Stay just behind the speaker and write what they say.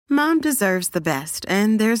Mom deserves the best,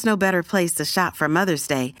 and there's no better place to shop for Mother's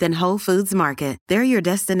Day than Whole Foods Market. They're your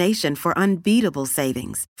destination for unbeatable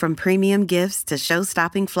savings, from premium gifts to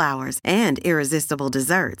show-stopping flowers and irresistible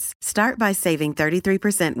desserts. Start by saving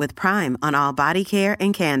 33% with Prime on all body care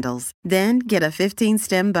and candles. Then get a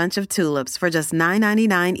 15-stem bunch of tulips for just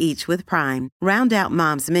 $9.99 each with Prime. Round out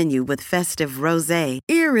Mom's menu with festive rosé,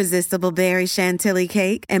 irresistible berry chantilly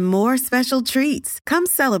cake, and more special treats. Come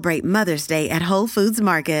celebrate Mother's Day at Whole Foods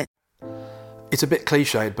Market. It's a bit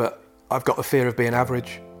cliched, but I've got the fear of being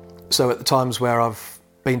average. So at the times where I've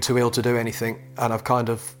been too ill to do anything and I've kind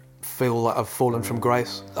of feel like I've fallen from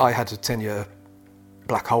grace, I had a 10-year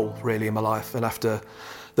black hole really in my life, and after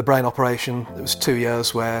the brain operation it was 2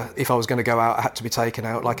 years where if I was going to go out I had to be taken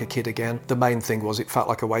out like a kid again. The main thing was it felt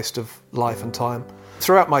like a waste of life and time.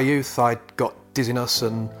 Throughout my youth I'd got dizziness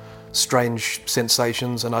and strange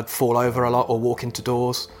sensations, and I'd fall over a lot or walk into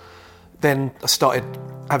doors. Then I started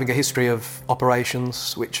having a history of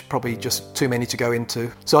operations, which probably just too many to go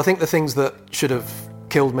into. So I think the things that should have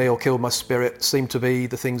killed me or killed my spirit seem to be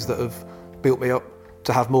the things that have built me up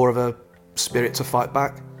to have more of a spirit to fight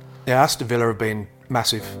back. Yeah, Aston Villa have been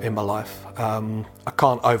massive in my life. I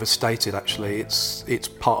can't overstate it actually. It's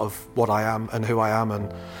part of what I am and who I am,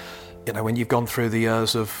 and you know, when you've gone through the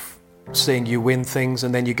years of seeing you win things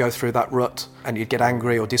and then you go through that rut and you get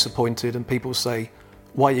angry or disappointed and people say,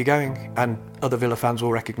 why are you going? And other Villa fans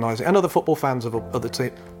will recognise it, and other football fans of other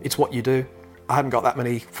teams. It's what you do. I hadn't got that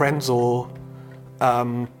many friends or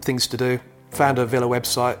things to do. Found a Villa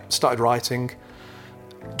website, started writing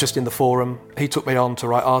just in the forum. He took me on to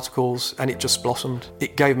write articles and it just blossomed.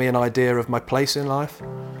 It gave me an idea of my place in life,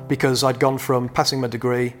 because I'd gone from passing my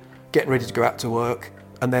degree, getting ready to go out to work,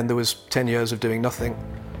 and then there was 10 years of doing nothing,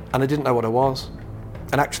 and I didn't know what I was.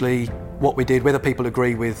 And actually what we did, whether people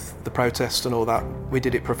agree with the protest and all that, we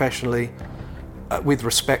did it professionally, with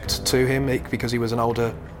respect to him, because he was an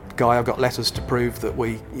older guy. I've got letters to prove that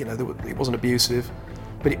it wasn't abusive.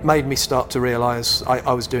 But it made me start to realise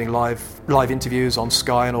I was doing live interviews on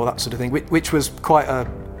Sky and all that sort of thing, which was quite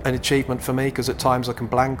an achievement for me, because at times I can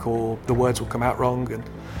blank or the words will come out wrong. And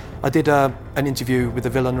I did an interview with the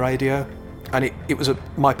Villain Radio, and it was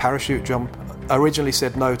my parachute jump. I originally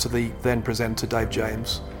said no to the then presenter Dave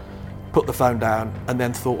James, put the phone down, and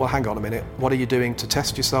then thought, well, hang on a minute, what are you doing to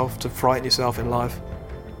test yourself, to frighten yourself in life?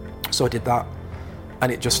 So I did that,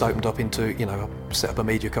 and it just opened up into, I set up a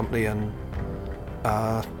media company and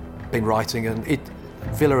been writing, and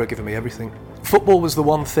Villa are giving me everything. Football was the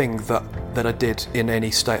one thing that I did in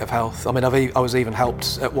any state of health. I mean, I was even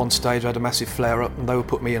helped at one stage. I had a massive flare-up and they would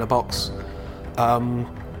put me in a box.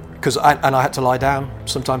 I had to lie down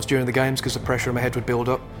sometimes during the games because the pressure in my head would build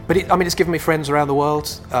up. But it's given me friends around the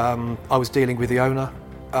world. I was dealing with the owner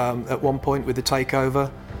at one point with the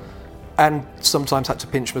takeover, and sometimes had to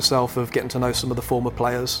pinch myself of getting to know some of the former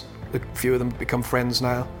players. A few of them have become friends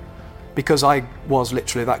now, because I was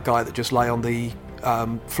literally that guy that just lay on the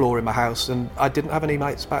floor in my house, and I didn't have any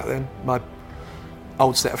mates back then. My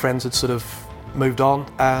old set of friends had sort of moved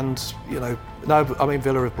on, and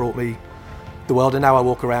Villa have brought me the world, and now I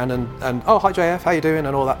walk around and oh, hi JF, how you doing,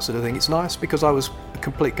 and all that sort of thing. It's nice because I was a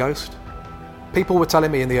complete ghost. People were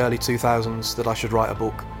telling me in the early 2000s that I should write a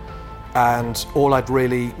book, and all I'd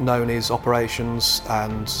really known is operations,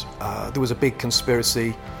 and there was a big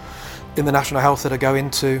conspiracy in the National Health that I go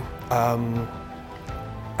into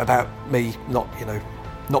about me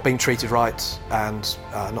not being treated right and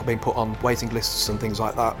not being put on waiting lists and things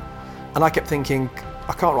like that. And I kept thinking,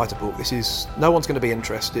 I can't write a book. No one's going to be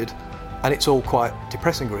interested, and it's all quite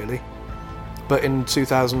depressing, really. But in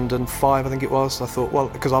 2005, I think it was, I thought, well,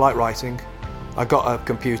 because I like writing, I got a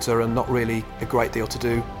computer and not really a great deal to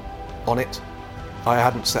do on it. I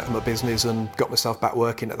hadn't set up a business and got myself back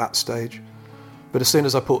working at that stage. But as soon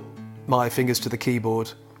as I put my fingers to the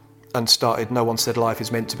keyboard and started No One Said Life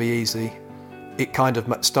Is Meant to Be Easy, it kind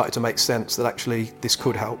of started to make sense that actually this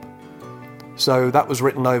could help. So that was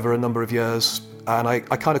written over a number of years, and I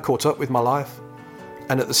kind of caught up with my life.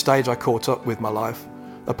 And at the stage I caught up with my life,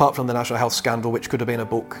 apart from the National Health scandal, which could have been a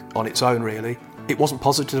book on its own really, it wasn't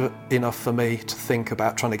positive enough for me to think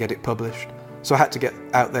about trying to get it published. So I had to get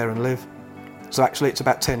out there and live. So actually it's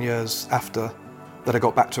about 10 years after that I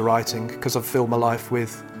got back to writing, because I've filled my life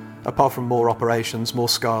with, apart from more operations, more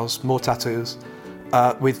scars, more tattoos,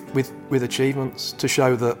 with achievements to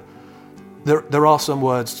show that there are some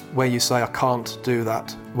words where you say, I can't do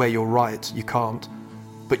that, where you're right, you can't.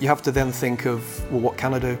 But you have to then think of, well, what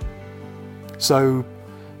can I do? So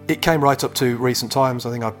it came right up to recent times. I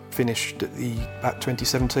think I finished about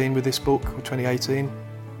 2017 with this book, or 2018.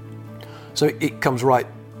 So it comes right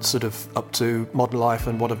sort of up to modern life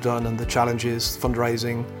and what I've done and the challenges,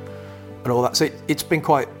 fundraising, and all that. So it's been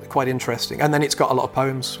quite interesting. And then it's got a lot of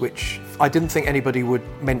poems, which I didn't think anybody would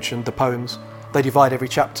mention the poems. They divide every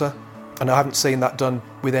chapter, and I haven't seen that done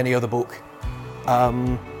with any other book.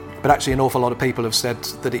 But actually, an awful lot of people have said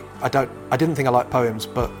that I didn't think I liked poems,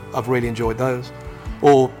 but I've really enjoyed those.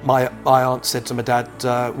 Or my aunt said to my dad,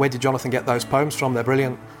 "Where did Jonathan get those poems from? They're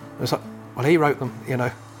brilliant." And I was like, "Well, he wrote them, you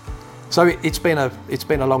know." So it's been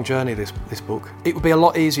a long journey. This book. It would be a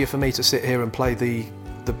lot easier for me to sit here and play the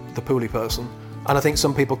poorly person, and I think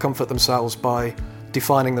some people comfort themselves by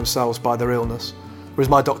defining themselves by their illness. Whereas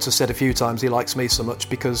my doctor said a few times he likes me so much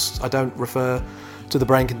because I don't refer to the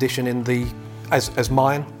brain condition as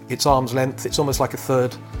mine. It's arm's length. It's almost like a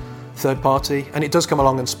third party, and it does come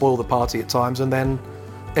along and spoil the party at times. And then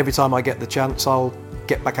every time I get the chance, I'll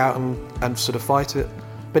get back out and sort of fight it.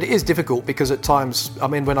 But it is difficult because at times, I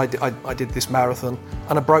mean, when I did this marathon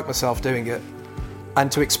and I broke myself doing it, and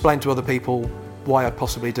to explain to other people why I'd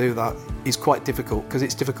possibly do that is quite difficult because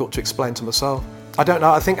it's difficult to explain to myself. I don't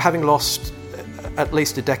know. I think having lost at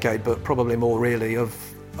least a decade, but probably more really, of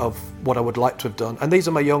what I would like to have done. And these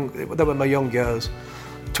are they were my young years,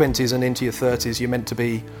 20s and into your 30s. You're meant to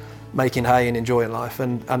be making hay and enjoying life,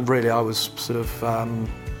 and really I was sort of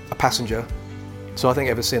a passenger. So I think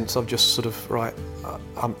ever since I've just sort of,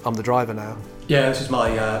 I'm the driver now. Yeah, this is my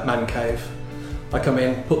man cave. I come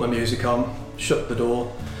in, put my music on, shut the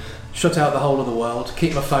door, shut out the whole of the world,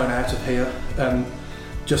 keep my phone out of here, and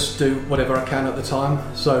just do whatever I can at the time.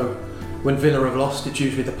 So when Villa have lost, it's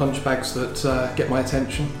usually the punch bags that get my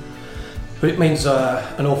attention. But it means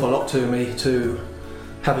an awful lot to me to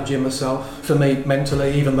have a gym myself. For me,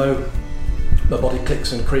 mentally, even though my body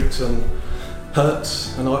clicks and creaks and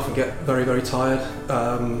hurts, and I often get very, very tired,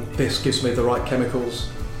 this gives me the right chemicals,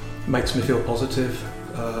 makes me feel positive.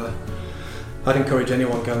 I'd encourage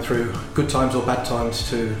anyone going through good times or bad times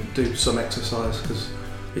to do some exercise because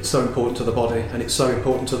it's so important to the body and it's so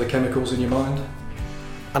important to the chemicals in your mind.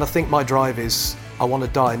 And I think my drive is I want to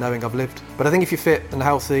die knowing I've lived. But I think if you're fit and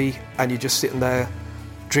healthy and you're just sitting there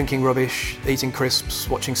drinking rubbish, eating crisps,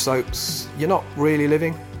 watching soaps, you're not really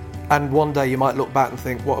living. And one day you might look back and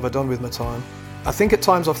think, what have I done with my time? I think at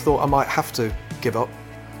times I've thought I might have to give up,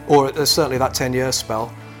 or there's certainly that 10-year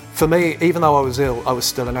spell. For me, even though I was ill, I was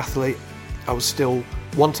still an athlete. I was still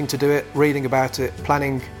wanting to do it, reading about it,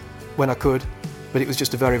 planning when I could, but it was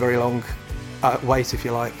just a very, very long wait, if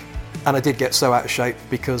you like. And I did get so out of shape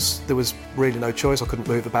because there was really no choice. I couldn't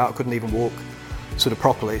move about, I couldn't even walk sort of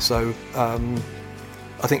properly. So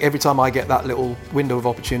I think every time I get that little window of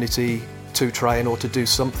opportunity to train or to do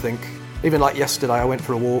something, even like yesterday, I went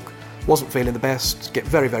for a walk, wasn't feeling the best, get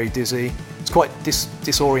very, very dizzy. It's quite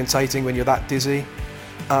disorientating when you're that dizzy.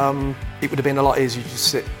 It would have been a lot easier to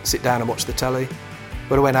just sit down and watch the telly.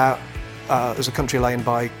 But I went out, there's a country lane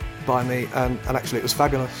by me, and actually it was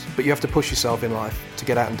fabulous. But you have to push yourself in life to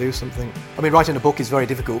get out and do something. I mean, writing a book is very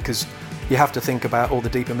difficult because you have to think about all the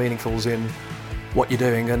deeper meaningfuls in what you're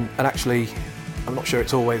doing, and actually, I'm not sure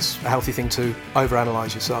it's always a healthy thing to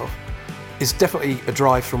overanalyze yourself. It's definitely a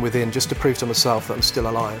drive from within just to prove to myself that I'm still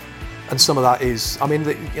alive. And some of that is, I mean,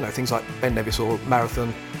 things like Ben Nevis or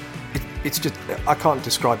Marathon, it's just, I can't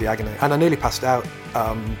describe the agony. And I nearly passed out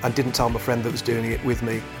and didn't tell my friend that was doing it with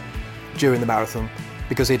me during the marathon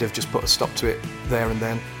because he'd have just put a stop to it there and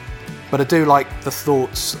then. But I do like the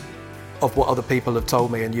thoughts of what other people have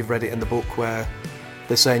told me, and you've read it in the book where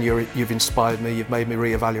they're saying you've inspired me, you've made me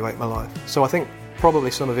reevaluate my life. So I think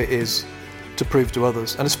probably some of it is to prove to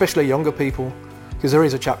others, and especially younger people, because there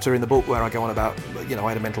is a chapter in the book where I go on about, I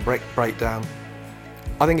had a mental breakdown.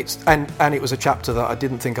 I think and it was a chapter that I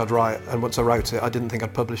didn't think I'd write, and once I wrote it, I didn't think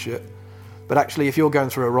I'd publish it. But actually, if you're going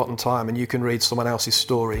through a rotten time and you can read someone else's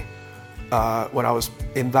story, when I was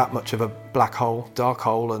in that much of a black hole, dark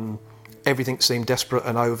hole, and everything seemed desperate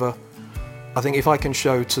and over, I think if I can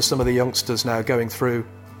show to some of the youngsters now going through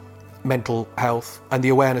mental health, and the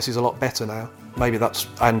awareness is a lot better now, maybe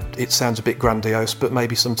and it sounds a bit grandiose, but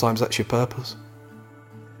maybe sometimes that's your purpose.